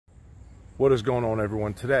What is going on,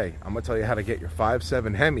 everyone? Today I'm gonna tell you how to get your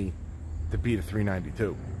 5.7 Hemi to beat a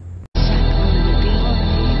 392.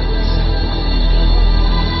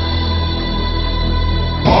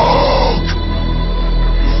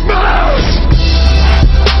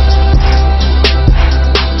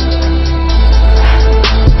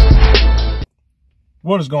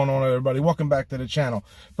 What is going on, everybody? Welcome back to the channel.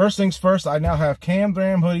 First things first, I now have Ram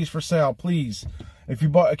hoodies for sale. Please, if you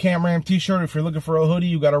bought a Ram t-shirt, if you're looking for a hoodie,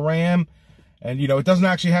 you got a Ram, and you know it doesn't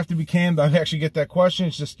actually have to be cammed. I actually get that question.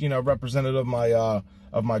 It's just, you know, representative of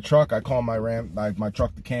my truck. I call my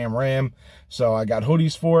truck the Ram. So I got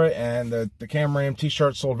hoodies for it, and the Ram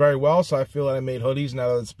t-shirt sold very well. So I feel that I made hoodies now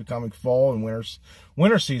that it's becoming fall and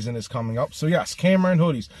winter season is coming up. So yes, Ram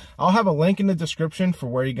hoodies. I'll have a link in the description for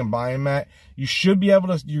where you can buy them at. You should be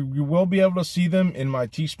able to, you will be able to see them in my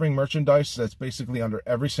Teespring merchandise. That's basically under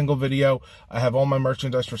every single video. I have all my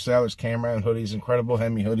merchandise for sale. There's Ram hoodies, Incredible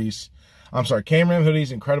Hemi hoodies. I'm sorry, Ram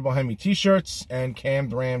hoodies, Incredible Hemi t-shirts, and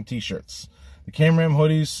Ram t-shirts. The Ram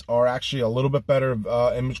hoodies are actually a little bit better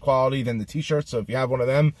image quality than the t-shirts. So if you have one of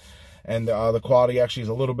them and the quality actually is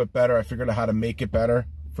a little bit better, I figured out how to make it better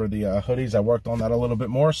for the hoodies. I worked on that a little bit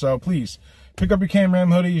more. So please pick up your Ram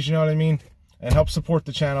hoodies, you know what I mean? And help support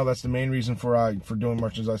the channel. That's the main reason for doing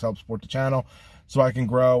merchandise. Help support the channel so I can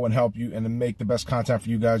grow and help you and make the best content for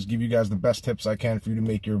you guys, give you guys the best tips I can for you to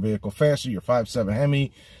make your vehicle faster, your 5.7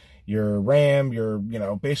 Hemi, your Ram, your, you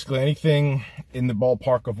know, basically anything in the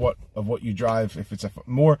ballpark of what you drive. If it's a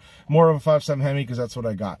more of a 5.7 Hemi, because that's what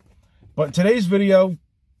I got. But in today's video,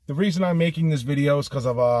 the reason I'm making this video is because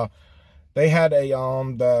of they had a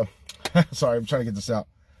sorry, I'm trying to get this out.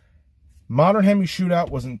 Modern Hemi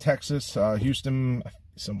Shootout was in Texas, Houston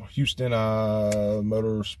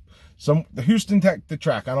Motors, the Houston the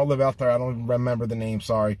track. I don't live out there. I don't remember the name.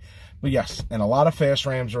 Sorry, but yes, and a lot of fast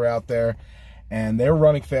Rams are out there. And they're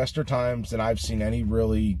running faster times than I've seen any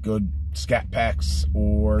really good scat packs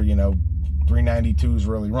or, you know, 392s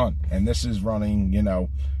really run. And this is running, you know,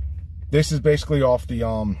 this is basically off the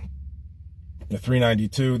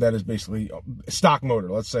 392. That is basically a stock motor.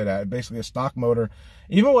 Let's say that. Basically a stock motor,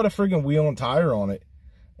 even with a friggin' wheel and tire on it,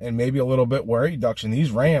 and maybe a little bit wear reduction.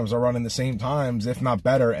 These Rams are running the same times, if not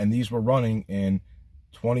better. And these were running in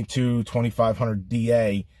 2500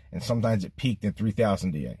 DA, and sometimes it peaked at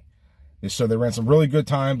 3000 DA. So they ran some really good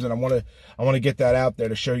times, and I want to get that out there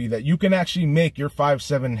to show you that you can actually make your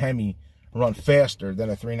 5.7 Hemi run faster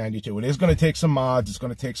than a 392. It is going to take some mods, it's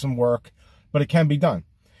going to take some work, but it can be done.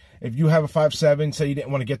 If you have a 5.7, say you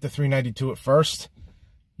didn't want to get the 392 at first,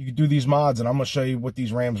 you can do these mods, and I'm going to show you what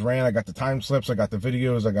these Rams ran. I got the time slips, I got the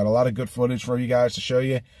videos, I got a lot of good footage for you guys to show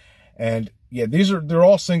you. And yeah, they're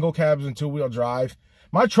all single cabs and two-wheel drive.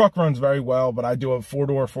 My truck runs very well, but I do a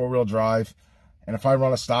four-door, four-wheel drive. And if I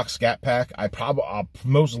run a stock scat pack, I'll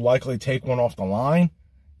most likely take one off the line.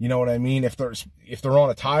 You know what I mean? If they're on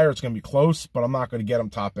a tire, it's going to be close, but I'm not going to get them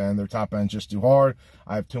top end. Their top end's just too hard.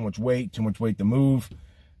 I have too much weight to move.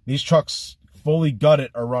 These trucks fully gutted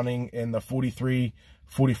are running in the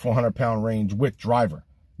 4,400 pound range with driver.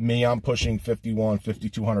 Me, I'm pushing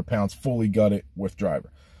 5,200 pounds fully gutted with driver.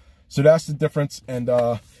 So that's the difference. And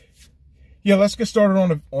yeah, let's get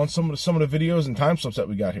started on some of the videos and time slips that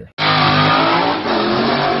we got here.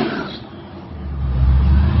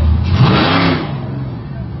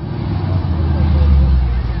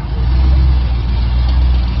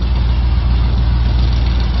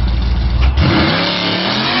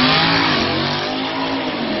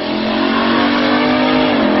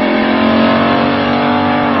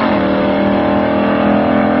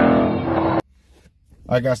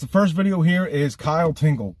 Alright guys, the first video here is Kyle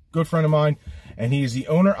Tingle, good friend of mine, and he is the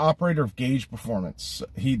owner operator of Guage Performance.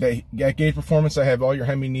 At Guage Performance, I have all your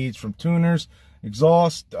Hemi needs, from tuners,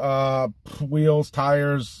 exhaust, wheels,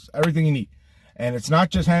 tires, everything you need. And it's not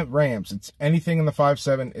just Rams, it's anything in the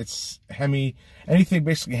 5.7, it's Hemi, anything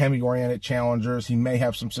basically Hemi oriented, Challengers. He may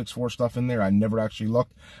have some 6.4 stuff in there. I never actually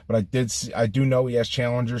looked, but I do know he has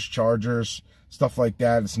Challengers, Chargers, stuff like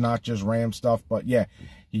that. It's not just Ram stuff, but yeah.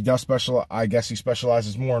 He does I guess he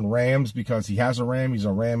specializes more in Rams because he has a Ram. He's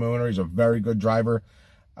a Ram owner. He's a very good driver.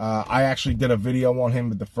 I actually did a video on him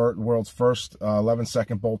with the world's first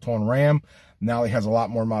 11-second bolt-on Ram. Now he has a lot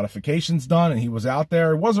more modifications done, and he was out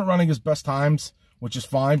there. He wasn't running his best times, which is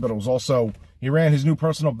fine, but it was also, he ran his new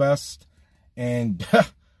personal best, and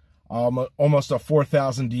almost a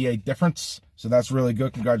 4,000 DA difference. So that's really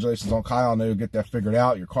good. Congratulations on Kyle. I know you'll get that figured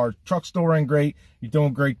out. Your truck still ran great. You're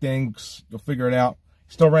doing great things. You'll figure it out.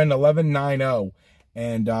 Still ran 11.90,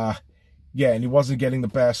 and yeah, and he wasn't getting the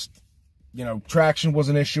best, you know, traction was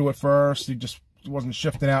an issue at first. He just wasn't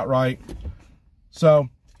shifting out right. So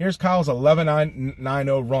Here's Kyle's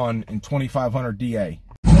 11.90 run in 2500 DA.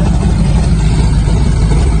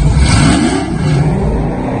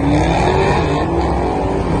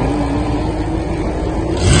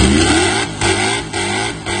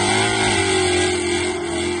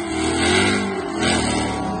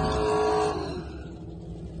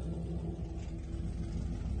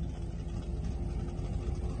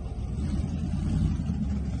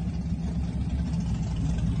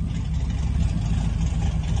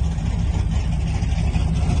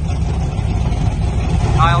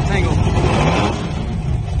 Kyle Tingle.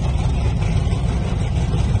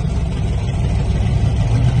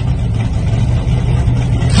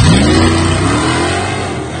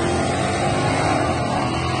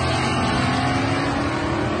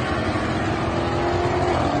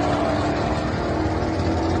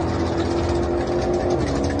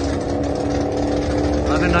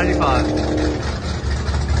 $11.95.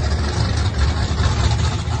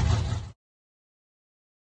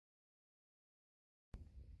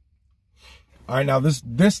 All right, now this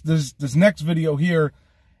next video here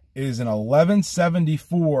is an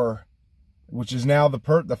 1174, which is now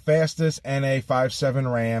the fastest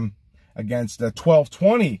NA57 Ram against the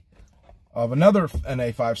 1220 of another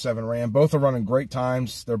NA57 Ram. Both are running great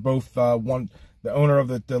times. They're both the owner of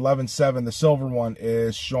the 11.7, the silver one,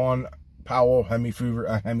 is Sean Powell, Hemi Fever.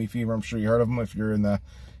 I'm sure you heard of him if you're in the,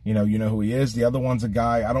 you know who he is. The other one's a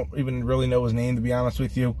guy, I don't even really know his name, to be honest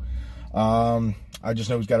with you. I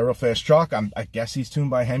just know he's got a real fast truck. I guess he's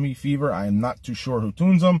tuned by Hemi Fever. I am not too sure who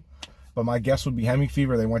tunes him, but my guess would be Hemi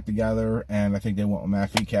Fever. They went together, and I think they went with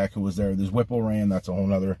Matt Fecack, who was there. There's Whipple Ram. That's a whole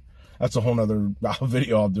nother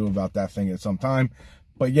video I'll do about that thing at some time.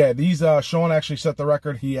 But yeah, these Sean actually set the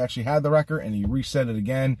record. He actually had the record, and he reset it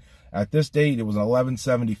again at this date. It was an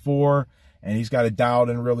 1174, and he's got it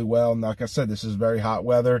dialed in really well. And like I said, this is very hot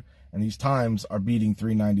weather, and these times are beating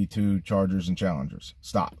 392 Chargers and Challengers.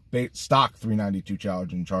 Stock 392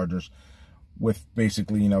 Chargers and Chargers with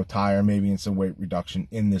basically, tire maybe and some weight reduction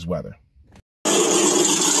in this weather.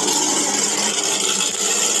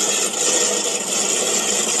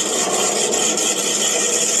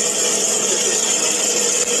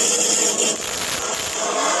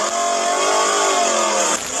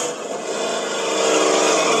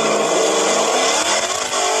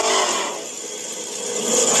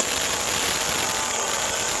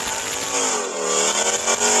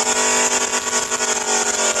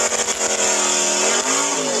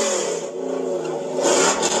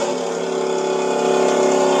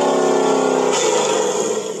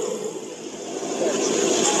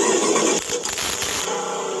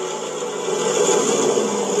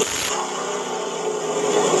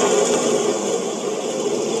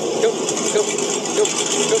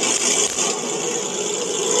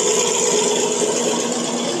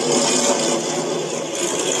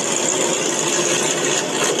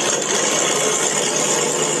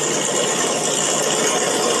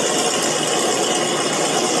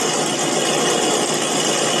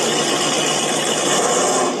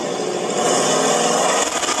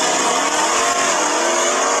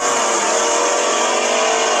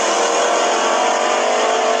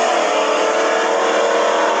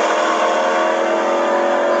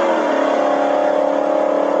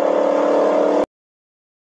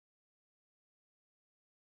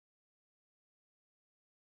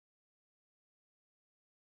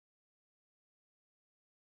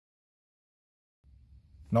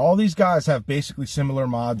 Now, all these guys have basically similar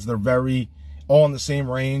mods. They're all in the same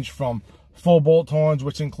range, from full bolt-ons,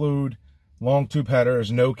 which include long tube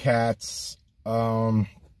headers, no cats,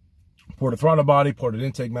 ported throttle body, ported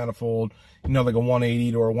intake manifold, like a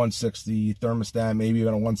 180 or a 160 thermostat, maybe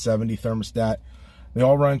even a 170 thermostat. They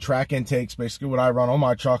all run track intakes, basically what I run on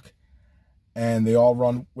my truck, and they all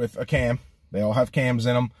run with a cam. They all have cams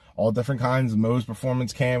in them, all different kinds. Moe's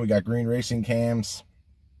Performance cam, we got Greene Racing cams.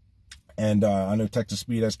 And I know Texas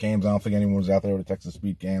Speed has cams. I don't think anyone was out there with a Texas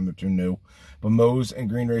Speed cam. They're too new. But Moe's and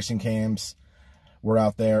Greene Racing cams were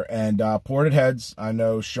out there. And ported heads. I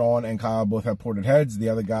know Sean and Kyle both have ported heads. The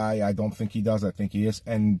other guy, I don't think he does. I think he is.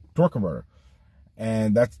 And torque converter.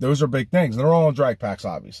 And those are big things. They're all on drag packs,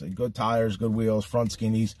 obviously. Good tires, good wheels, front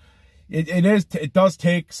skinnies. It does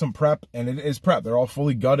take some prep, and it is prep. They're all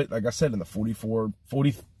fully gutted, like I said, in the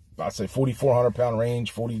 4,400 pound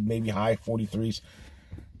range, 40 maybe high 43s.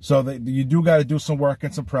 So you do got to do some work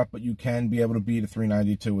and some prep, but you can be able to beat a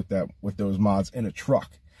 392 with those mods in a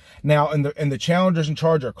truck. Now, in the Challengers and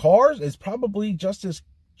Charger cars, is probably just as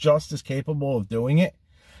capable of doing it,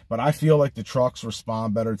 but I feel like the trucks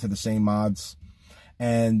respond better to the same mods.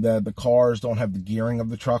 and the cars don't have the gearing of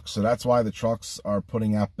the trucks, so that's why the trucks are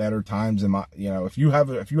putting out better times. In my, if you have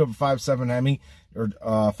a 5.7 Hemi or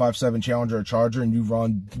 5.7 Challenger or Charger, and you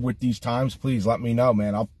run with these times, please let me know,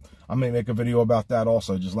 man. I may make a video about that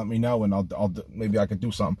also. Just let me know, and I'll maybe I could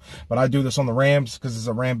do something. But I do this on the Rams because it's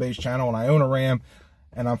a Ram-based channel, and I own a Ram,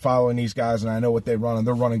 and I'm following these guys, and I know what they run, and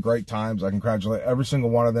they're running great times. I congratulate every single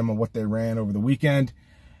one of them on what they ran over the weekend.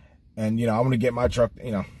 And I'm going to get my truck,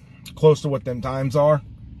 close to what them times are,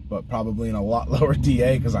 but probably in a lot lower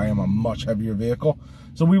DA because I am a much heavier vehicle.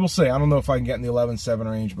 So we will see. I don't know if I can get in the 11.7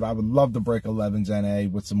 range, but I would love to break 11's NA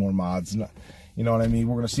with some more mods. You know what I mean?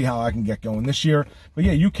 We're going to see how I can get going this year. But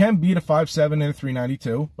yeah, you can beat a 5.7 and a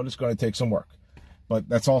 392, but it's going to take some work. But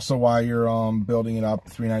that's also why you're building it up.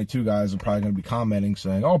 392 guys are probably going to be commenting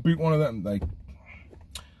saying, "Oh, beat one of them." Like,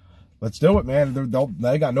 let's do it, man.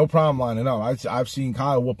 They got no problem lining up. I've seen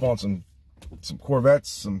Kyle whoop on some Corvettes,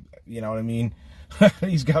 some, you know what I mean?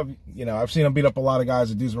 He's got, I've seen him beat up a lot of guys.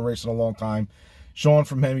 The dude's been racing a long time. Sean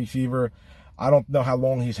from Hemi Fever, I don't know how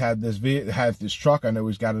long he's had this truck. I know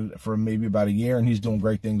he's got it for maybe about a year, and he's doing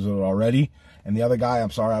great things with it already. And the other guy,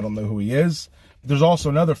 I'm sorry, I don't know who he is. There's also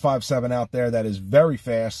another 5.7 out there that is very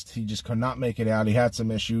fast. He just could not make it out. He had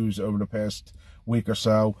some issues over the past week or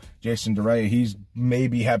so. Jason DeRay, he's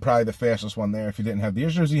maybe had probably the fastest one there if he didn't have the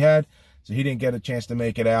issues he had. So he didn't get a chance to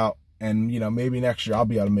make it out. And, maybe next year I'll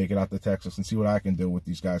be able to make it out to Texas and see what I can do with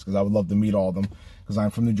these guys, because I would love to meet all of them, because I'm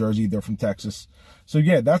from New Jersey, they're from Texas. So,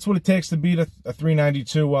 yeah, that's what it takes to beat a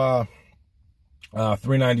 392,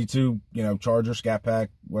 Charger, Scat Pack,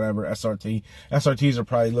 whatever, SRT. SRTs are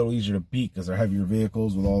probably a little easier to beat because they're heavier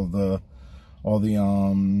vehicles with all the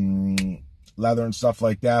leather and stuff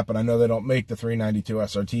like that. But I know they don't make the 392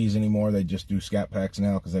 SRTs anymore. They just do Scat Packs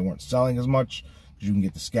now because they weren't selling as much. Because you can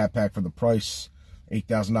get the Scat Pack for the price,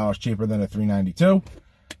 $8,000 cheaper than a 392.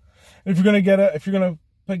 If you're gonna get a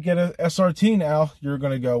SRT now, you're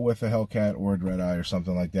gonna go with a Hellcat or a Red Eye or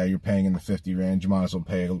something like that. You're paying in the 50 range. You might as well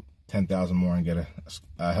pay $10,000 more and get a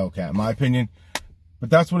Hellcat, in my opinion. But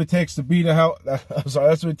that's what it takes to beat that's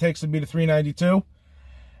what it takes to beat a 392.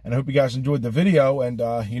 And I hope you guys enjoyed the video, and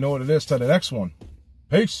you know what it is. Till the next one.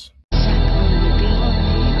 Peace.